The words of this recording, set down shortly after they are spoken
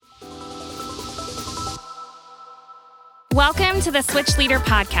Welcome to the Switch Leader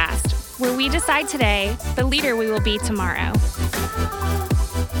Podcast, where we decide today the leader we will be tomorrow.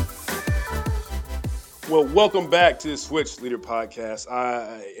 Well, welcome back to the Switch Leader Podcast.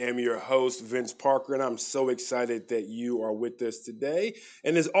 I am your host, Vince Parker, and I'm so excited that you are with us today.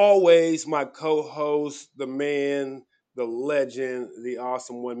 And as always, my co-host, the man, the legend, the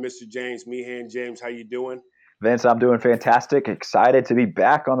awesome one, Mr. James Meehan. James, how you doing? Vince, I'm doing fantastic. Excited to be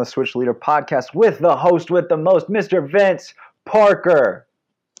back on the Switch Leader Podcast with the host with the most, Mr. Vince Parker.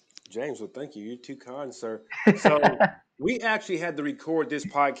 James, well, thank you. You're too kind, sir. So we actually had to record this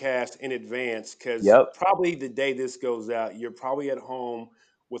podcast in advance because probably the day this goes out, you're probably at home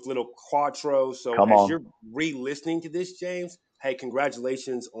with little Quattro. So as you're re-listening to this, James, hey,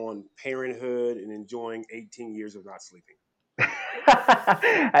 congratulations on parenthood and enjoying 18 years of not sleeping.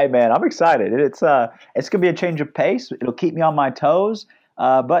 Hey man, I'm excited. It's gonna be a change of pace. It'll keep me on my toes.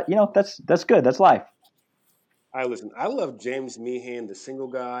 But you know, that's good. That's life. All right, listen, I love James Meehan, the single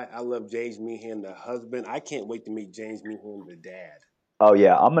guy. I love James Meehan, the husband. I can't wait to meet James Meehan, the dad. Oh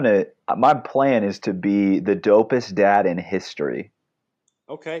yeah, my plan is to be the dopest dad in history.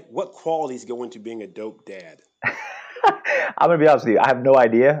 Okay. What qualities go into being a dope dad? I'm gonna be honest with you. I have no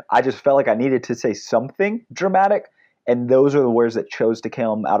idea. I just felt like I needed to say something dramatic. And those are the words that chose to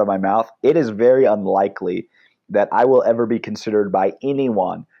come out of my mouth. It is very unlikely that I will ever be considered by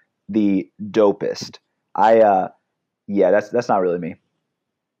anyone the dopest. That's not really me.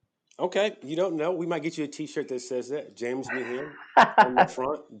 Okay, you don't know. We might get you a T-shirt that says that. James Meehan on the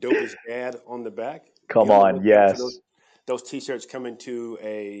front, dopest dad on the back. Come on, yes. Those T-shirts coming to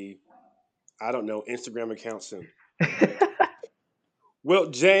Instagram account soon.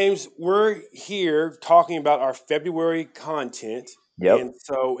 Well, James, we're here talking about our February content. Yep.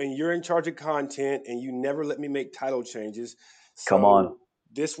 And you're in charge of content, and you never let me make title changes. Come on.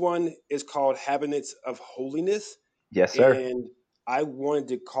 This one is called Habits of Holiness. Yes, sir. And I wanted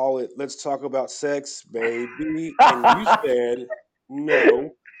to call it Let's Talk About Sex, Baby. And you said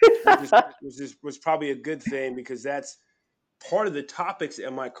no, which was probably a good thing because that's part of the topics,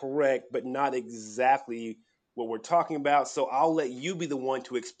 am I correct, but not exactly what we're talking about. So I'll let you be the one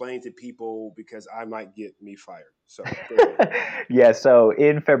to explain to people because I might get me fired. So yeah, so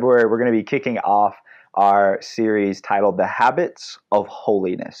in February, we're going to be kicking off our series titled The Habits of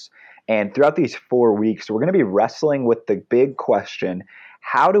Holiness. And throughout these 4 weeks, we're going to be wrestling with the big question,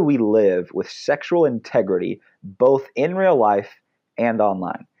 how do we live with sexual integrity both in real life and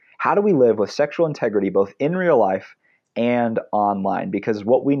online? How do we live with sexual integrity both in real life and online? Because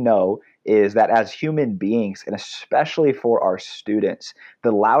what we know is that as human beings, and especially for our students,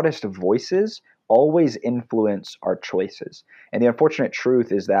 the loudest voices always influence our choices. And the unfortunate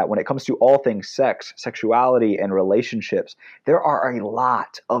truth is that when it comes to all things sex, sexuality, and relationships, there are a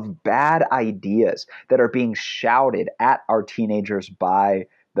lot of bad ideas that are being shouted at our teenagers by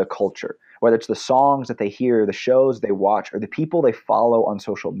the culture. Whether it's the songs that they hear, the shows they watch, or the people they follow on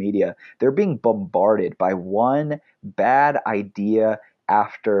social media, they're being bombarded by one bad idea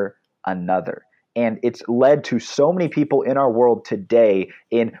after another. And it's led to so many people in our world today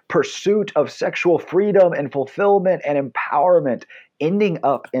in pursuit of sexual freedom and fulfillment and empowerment, ending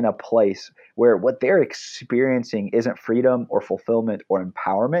up in a place where what they're experiencing isn't freedom or fulfillment or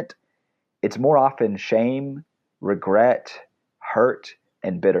empowerment. It's more often shame, regret, hurt,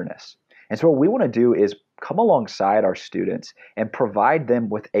 and bitterness. And so what we want to do is come alongside our students and provide them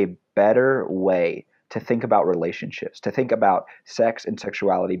with a better way to think about relationships, to think about sex and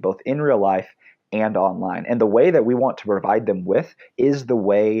sexuality, both in real life and online. And the way that we want to provide them with is the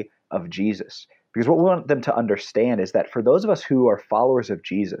way of Jesus. Because what we want them to understand is that for those of us who are followers of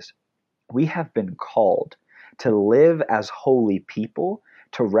Jesus, we have been called to live as holy people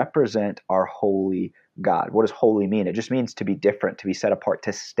to represent our holy God. What does holy mean? It just means to be different, to be set apart,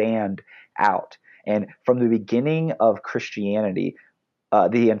 to stand out. And from the beginning of Christianity,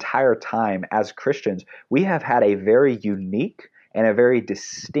 the entire time as Christians, we have had a very unique and a very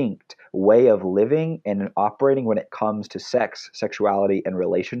distinct way of living and operating when it comes to sex, sexuality, and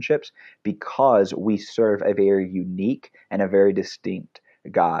relationships because we serve a very unique and a very distinct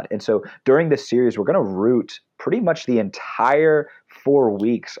God. And so during this series, we're going to root pretty much the entire 4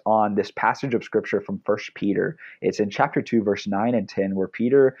 weeks on this passage of scripture from 1 Peter. It's in chapter 2, verse 9 and 10, where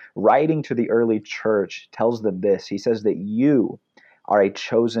Peter, writing to the early church, tells them this. He says that you are a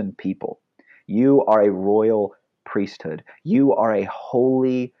chosen people. You are a royal priesthood. You are a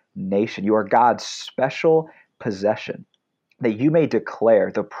holy nation. You are God's special possession, that you may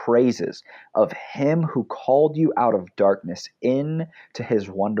declare the praises of him who called you out of darkness into his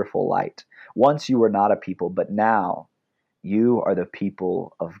wonderful light. Once you were not a people, but now you are the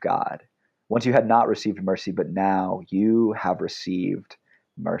people of God. once you had not received mercy, but now you have received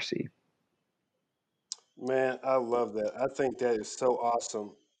mercy. Man, I love that. I think that is so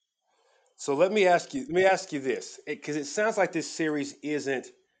awesome. So let me ask you this, because it sounds like this series isn't,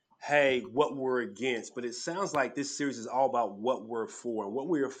 hey, what we're against, but it sounds like this series is all about what we're for, and what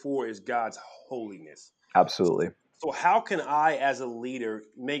we are for is God's holiness. Absolutely. So how can I, as a leader,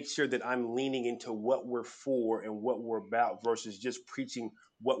 make sure that I'm leaning into what we're for and what we're about versus just preaching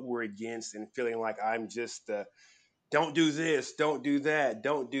what we're against and feeling like I'm just don't do this, don't do that,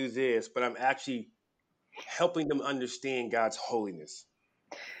 don't do this, but I'm actually helping them understand God's holiness.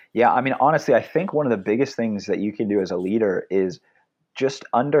 Yeah, I mean, honestly, I think one of the biggest things that you can do as a leader is just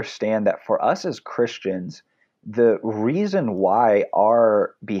understand that for us as Christians, the reason why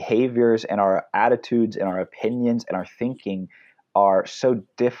our behaviors and our attitudes and our opinions and our thinking are so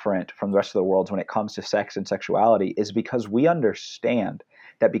different from the rest of the world when it comes to sex and sexuality is because we understand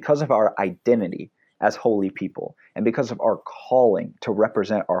that because of our identity as holy people and because of our calling to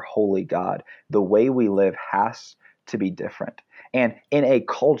represent our holy God, the way we live has to be different. And in a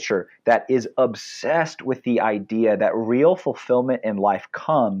culture that is obsessed with the idea that real fulfillment in life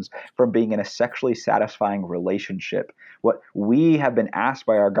comes from being in a sexually satisfying relationship, what we have been asked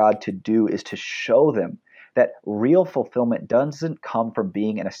by our God to do is to show them that real fulfillment doesn't come from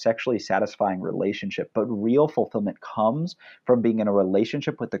being in a sexually satisfying relationship, but real fulfillment comes from being in a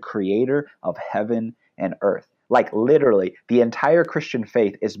relationship with the creator of heaven and earth. Like literally, the entire Christian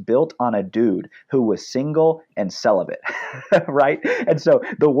faith is built on a dude who was single and celibate, right? And so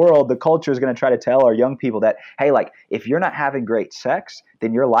the world, the culture is going to try to tell our young people that, hey, like if you're not having great sex,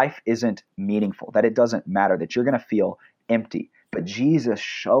 then your life isn't meaningful, that it doesn't matter, that you're going to feel empty. But Jesus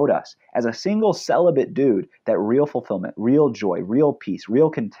showed us as a single celibate dude that real fulfillment, real joy, real peace, real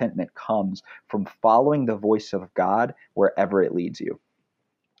contentment comes from following the voice of God wherever it leads you.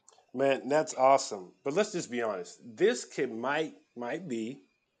 Man, that's awesome. But let's just be honest. This kid might be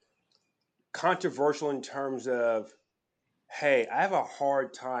controversial in terms of, hey, I have a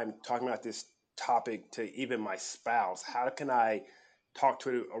hard time talking about this topic to even my spouse. How can I talk to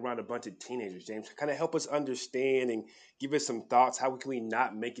it around a bunch of teenagers, James? Kind of help us understand and give us some thoughts. How can we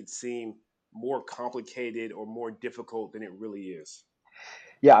not make it seem more complicated or more difficult than it really is?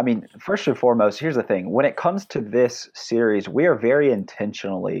 Yeah, I mean, first and foremost, here's the thing. When it comes to this series, we are very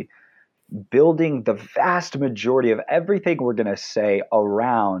intentionally building the vast majority of everything we're going to say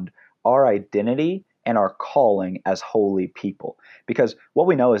around our identity and our calling as holy people. Because what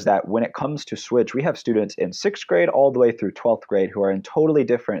we know is that when it comes to Switch, we have students in 6th grade all the way through 12th grade who are in totally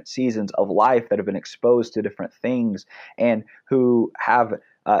different seasons of life that have been exposed to different things and who have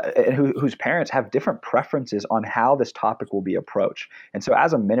whose parents have different preferences on how this topic will be approached. And so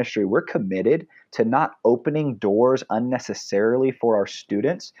as a ministry, we're committed to not opening doors unnecessarily for our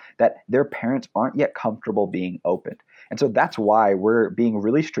students that their parents aren't yet comfortable being opened. And so that's why we're being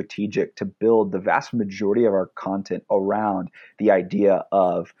really strategic to build the vast majority of our content around the idea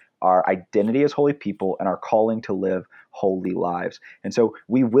of our identity as holy people and our calling to live holy lives. And so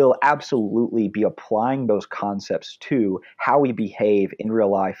we will absolutely be applying those concepts to how we behave in real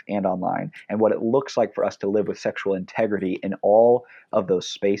life and online and what it looks like for us to live with sexual integrity in all of those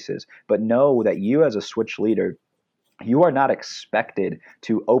spaces. But know that you as a Switch leader, you are not expected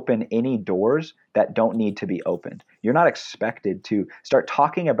to open any doors that don't need to be opened. You're not expected to start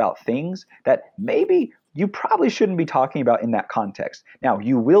talking about things that maybe you probably shouldn't be talking about in that context. Now,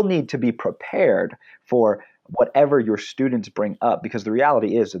 you will need to be prepared for whatever your students bring up, because the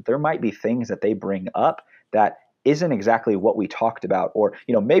reality is that there might be things that they bring up that isn't exactly what we talked about. Or,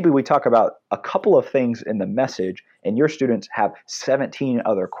 maybe we talk about a couple of things in the message and your students have 17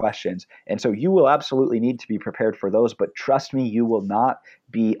 other questions. And so you will absolutely need to be prepared for those, but trust me, you will not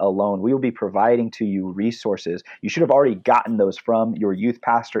be alone. We will be providing to you resources. You should have already gotten those from your youth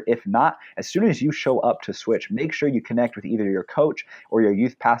pastor. If not, as soon as you show up to Switch, make sure you connect with either your coach or your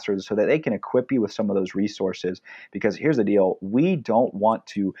youth pastor so that they can equip you with some of those resources. Because here's the deal, we don't want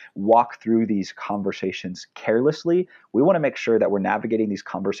to walk through these conversations carelessly. We want to make sure that we're navigating these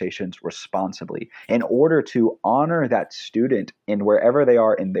conversations responsibly in order to honor that student in wherever they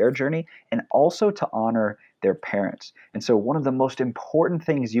are in their journey, and also to honor their parents. And so one of the most important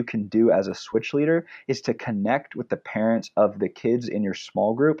things you can do as a Switch leader is to connect with the parents of the kids in your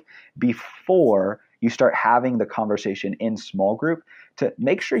small group before you start having the conversation in small group, to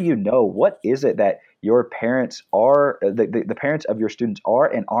make sure you know what is it that your parents are, the parents of your students are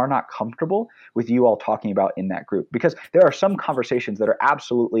and are not comfortable with you all talking about in that group. Because there are some conversations that are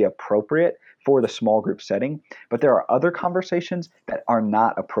absolutely appropriate for the small group setting, but there are other conversations that are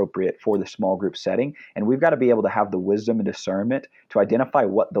not appropriate for the small group setting. And we've got to be able to have the wisdom and discernment to identify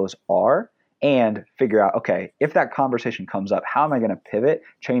what those are and figure out, okay, if that conversation comes up, how am I going to pivot,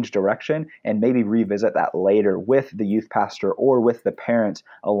 change direction, and maybe revisit that later with the youth pastor or with the parents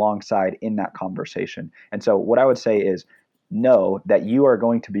alongside in that conversation. And so what I would say is, know that you are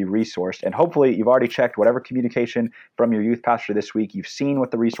going to be resourced, and hopefully you've already checked whatever communication from your youth pastor this week. You've seen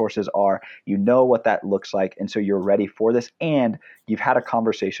what the resources are, you know what that looks like, and so you're ready for this, and you've had a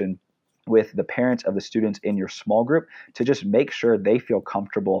conversation with the parents of the students in your small group to just make sure they feel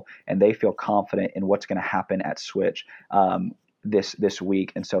comfortable and they feel confident in what's going to happen at Switch this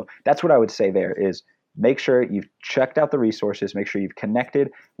week. And so that's what I would say there is, make sure you've checked out the resources, make sure you've connected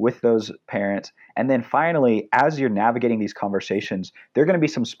with those parents. And then finally, as you're navigating these conversations, there are going to be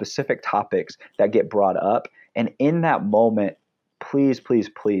some specific topics that get brought up. And in that moment, please, please,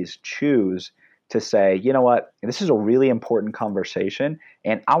 please choose to say, you know what, this is a really important conversation,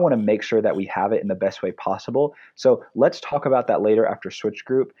 and I want to make sure that we have it in the best way possible. So let's talk about that later after Switch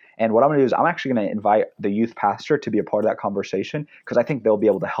Group. And what I'm going to do is I'm actually going to invite the youth pastor to be a part of that conversation, because I think they'll be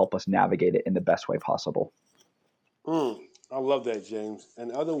able to help us navigate it in the best way possible. I love that, James.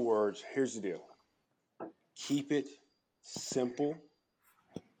 In other words, here's the deal. Keep it simple.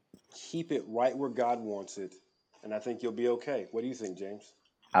 Keep it right where God wants it. And I think you'll be okay. What do you think, James?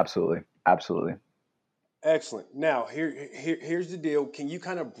 Absolutely. Absolutely. Excellent. Now, here's the deal. Can you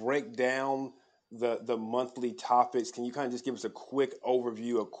kind of break down the monthly topics? Can you kind of just give us a quick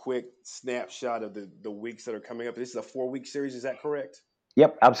overview, a quick snapshot of the weeks that are coming up? This is a 4-week series. Is that correct?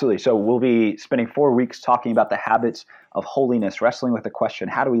 Yep, absolutely. So we'll be spending 4 weeks talking about the habits of holiness, wrestling with the question,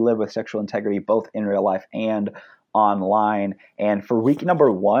 how do we live with sexual integrity, both in real life and online? And for week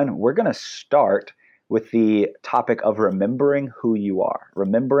number 1, we're going to start with the topic of remembering who you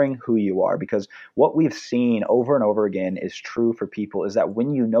are, because what we've seen over and over again is true for people is that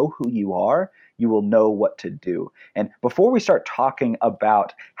when you know who you are, you will know what to do. And before we start talking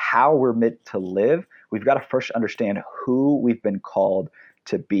about how we're meant to live, we've got to first understand who we've been called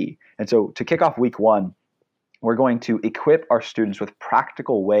to be. And so to kick off week 1, we're going to equip our students with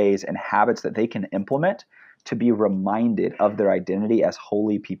practical ways and habits that they can implement to be reminded of their identity as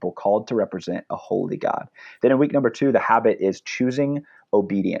holy people called to represent a holy God. Then in week number 2, the habit is choosing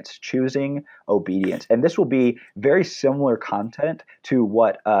obedience. And this will be very similar content to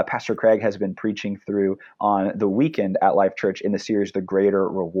what Pastor Craig has been preaching through on the weekend at Life Church in the series, The Greater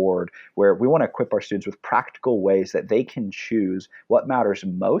Reward, where we want to equip our students with practical ways that they can choose what matters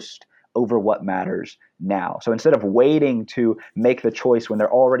most over what matters now. So instead of waiting to make the choice when they're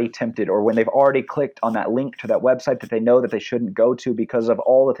already tempted or when they've already clicked on that link to that website that they know that they shouldn't go to because of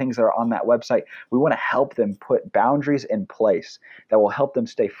all the things that are on that website, we want to help them put boundaries in place that will help them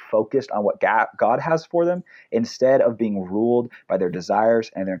stay focused on what God has for them instead of being ruled by their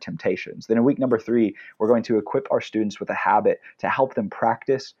desires and their temptations. Then in week number 3, we're going to equip our students with a habit to help them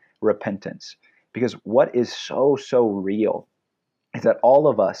practice repentance. Because what is so real is that all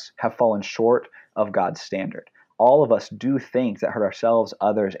of us have fallen short of God's standard. All of us do things that hurt ourselves,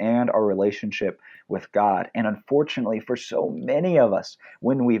 others, and our relationship with God. And unfortunately, for so many of us,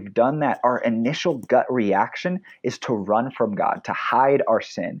 when we've done that, our initial gut reaction is to run from God, to hide our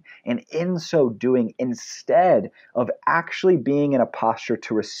sin. And in so doing, instead of actually being in a posture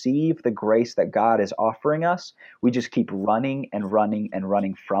to receive the grace that God is offering us, we just keep running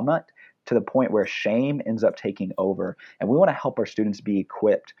from it, to the point where shame ends up taking over. And we want to help our students be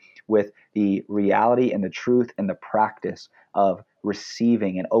equipped with the reality and the truth and the practice of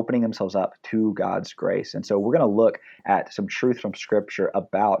receiving and opening themselves up to God's grace. And so we're going to look at some truth from Scripture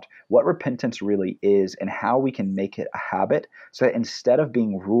about what repentance really is and how we can make it a habit, so that instead of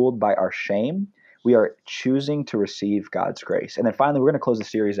being ruled by our shame, we are choosing to receive God's grace. And then finally, we're going to close the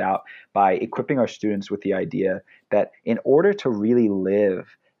series out by equipping our students with the idea that in order to really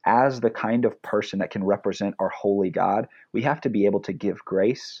live as the kind of person that can represent our holy God, we have to be able to give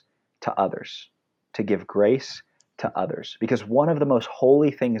grace to others, Because one of the most holy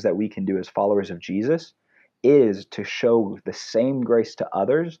things that we can do as followers of Jesus is to show the same grace to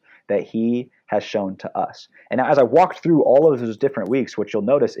others that he has shown to us. And now, as I walked through all of those different weeks, what you'll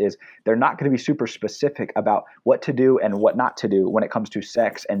notice is they're not going to be super specific about what to do and what not to do when it comes to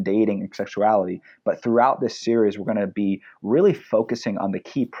sex and dating and sexuality. But throughout this series, we're going to be really focusing on the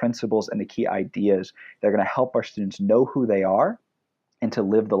key principles and the key ideas that are going to help our students know who they are and to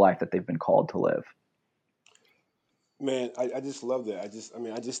live the life that they've been called to live. Man, I just love that. I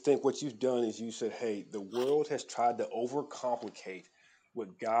just think what you've done is you said, hey, the world has tried to overcomplicate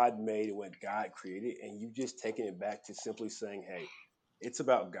what God made and what God created, and you've just taken it back to simply saying, hey, it's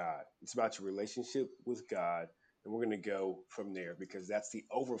about God. It's about your relationship with God, and we're going to go from there because that's the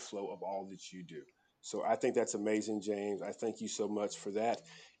overflow of all that you do. So I think that's amazing, James. I thank you so much for that.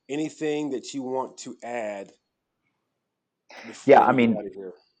 anything that you want to add Yeah, before I we get mean, out of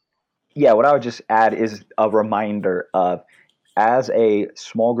here? yeah, what I would just add is a reminder of, as a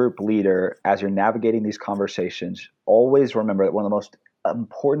small group leader, as you're navigating these conversations, always remember that one of the most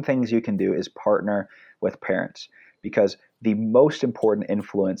important things you can do is partner with parents, because the most important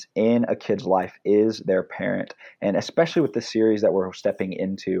influence in a kid's life is their parent. And especially with the series that we're stepping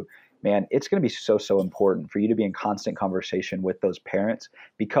into, man, it's going to be so important for you to be in constant conversation with those parents,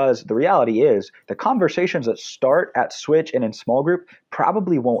 because the reality is the conversations that start at Switch and in small group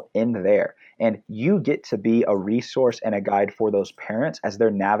probably won't end there. And you get to be a resource and a guide for those parents as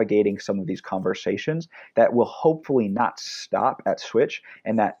they're navigating some of these conversations that will hopefully not stop at Switch,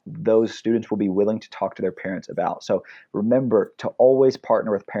 and that those students will be willing to talk to their parents about. So remember to always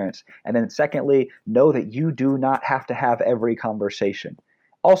partner with parents. And then secondly, know that you do not have to have every conversation.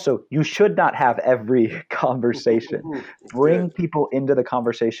 Also, you should not have every conversation. It's good. Bring people into the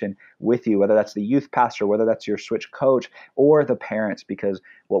conversation with you, whether that's the youth pastor, whether that's your Switch coach, or the parents, because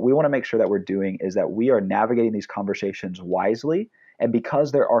what we want to make sure that we're doing is that we are navigating these conversations wisely. And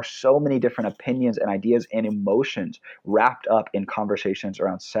because there are so many different opinions and ideas and emotions wrapped up in conversations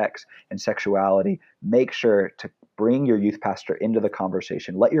around sex and sexuality, make sure to bring your youth pastor into the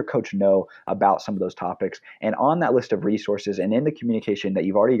conversation. Let your coach know about some of those topics. And on that list of resources and in the communication that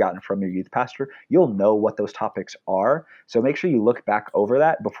you've already gotten from your youth pastor, you'll know what those topics are. So make sure you look back over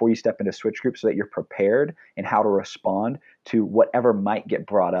that before you step into Switch group, so that you're prepared in how to respond to whatever might get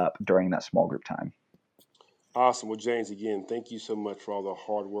brought up during that small group time. Awesome. Well, James, again, thank you so much for all the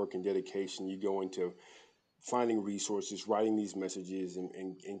hard work and dedication you go into finding resources, writing these messages,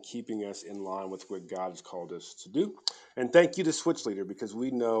 and keeping us in line with what God has called us to do. And thank you to Switch Leader, because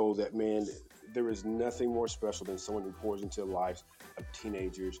we know that, man, there is nothing more special than someone who pours into the lives of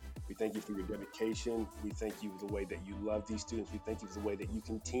teenagers. We thank you for your dedication. We thank you for the way that you love these students. We thank you for the way that you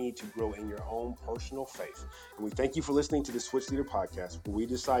continue to grow in your own personal faith. And we thank you for listening to the Switch Leader podcast, where we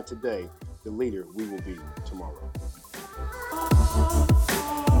decide today the leader we will be tomorrow.